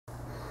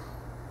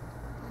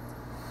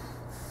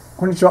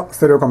こんにちは、ス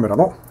テレオカメラ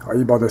の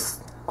相葉で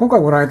す。今回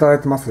ご覧いただ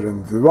いてますレ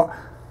ンズは、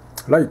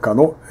ライカ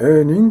の、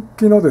人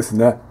気のです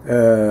ね、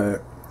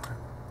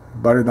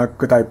バルナッ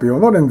クタイプ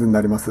用のレンズに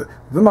なります。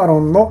ズマ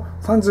ロンの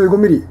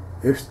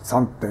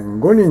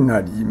 35mmF3.5 に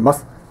なりま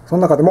す。そ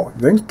の中でも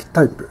前期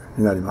タイプ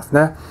になります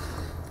ね。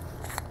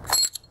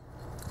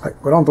はい、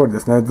ご覧の通りで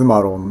すね、ズマ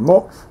ロン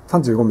の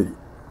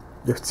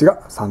 35mm、F 値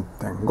が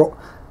 3.5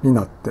 に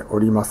なってお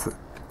ります。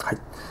は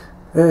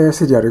い、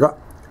シリアルが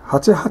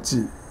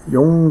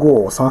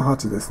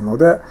884538ですの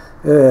で、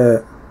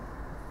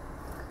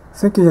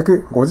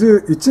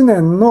1951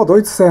年のド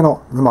イツ製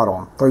のズマ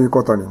ロンという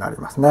ことになり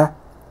ますね。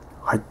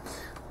はい。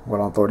ご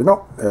覧の通り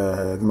の、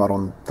ズマロ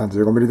ン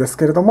 35mm です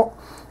けれども、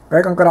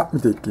外観から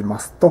見ていきま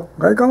すと、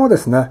外観はで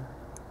すね、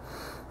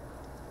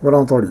ご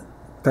覧の通り、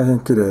大変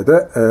綺麗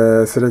で、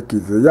擦れ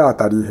傷や当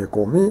たりへ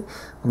こみ、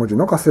文字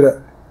のかすれ、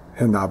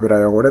変な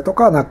油汚れと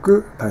かな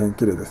く、大変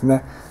綺麗です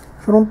ね。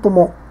フロント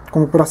も、こ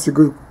のプラスチッ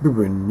ク部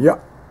分や、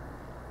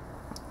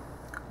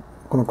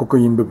この刻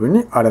印部分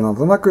に荒れな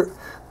どなく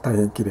大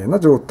変綺麗な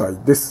状態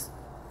です。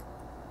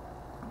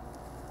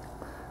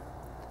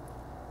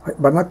はい、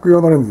バルナック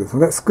用のレンズです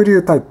のでスクリ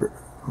ュータイプ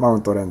マウ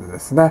ントレンズで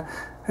すね。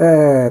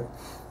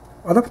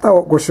アダプター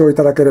をご使用い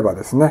ただければ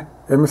ですね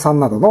M3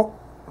 などの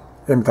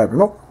M タイプ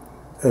の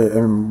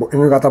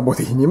M 型ボ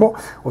ディにも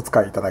お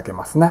使いいただけ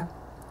ますね。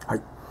は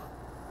い。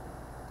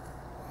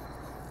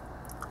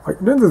はい、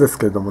レンズです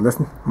けれどもです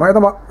ね、前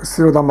玉、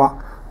後ろ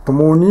玉と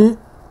もに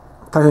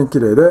大変綺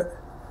麗で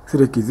擦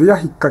れ傷や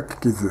引っかき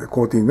傷、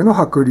コーティングの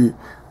剥離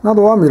な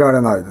どは見ら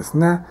れないです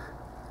ね。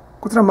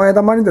こちら前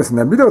玉にです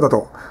ね、ビデオだ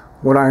と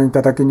ご覧い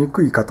ただきに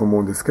くいかと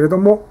思うんですけれど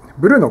も、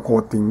ブルーのコ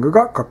ーティング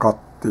がかかっ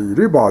てい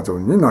るバージョ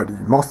ンになり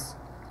ます。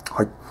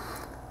はい。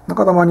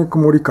中玉に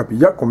曇りカ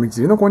ビや小み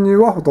ちりの混入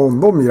はほと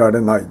んど見ら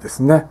れないで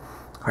すね。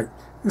はい。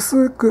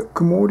薄く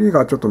曇り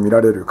がちょっと見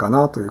られるか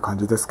なという感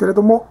じですけれ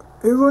ども、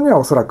映像には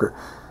おそらく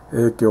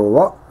影響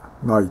は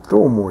ない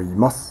と思い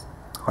ます。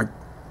はい。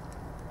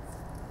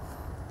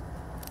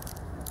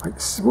はい、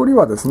絞り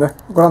はですね、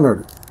ご覧のよう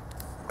に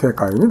軽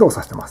快に動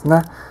作してます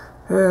ね。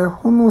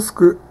ほんの薄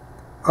く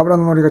油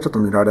ののりがちょっと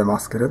見られま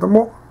すけれど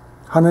も、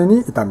羽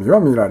に痛みは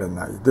見られ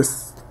ないで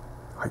す。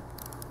はい、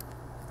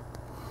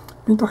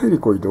ピントヘリ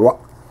コイドは、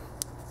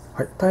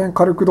はい、大変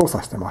軽く動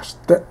作してまし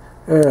て、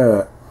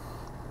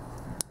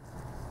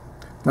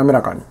滑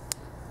らかに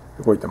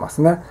動いてま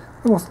すね。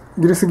でも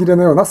ギリスギリ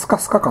のようなスカ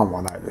スカ感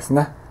はないです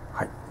ね。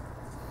はい、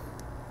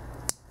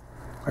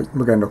はい、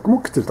無限ロック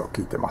もきっちりと効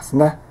いてます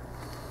ね。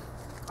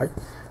はい、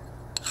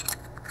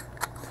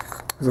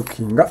付属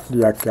品が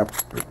リアキャ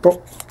ップ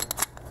と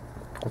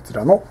こち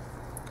らの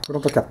フロ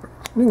ントキャップ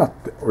になっ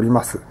ており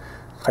ます。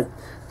はい、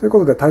というこ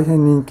とで大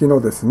変人気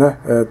のですね、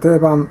定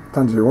番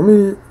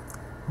 35mm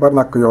バル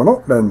ナック用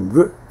のレン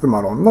ズズ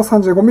マロンの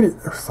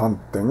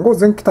 35mmF3.5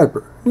 前期タイ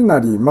プにな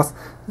ります。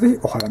ぜひ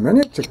お早め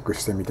にチェック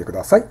してみてく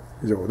ださい。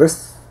以上で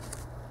す。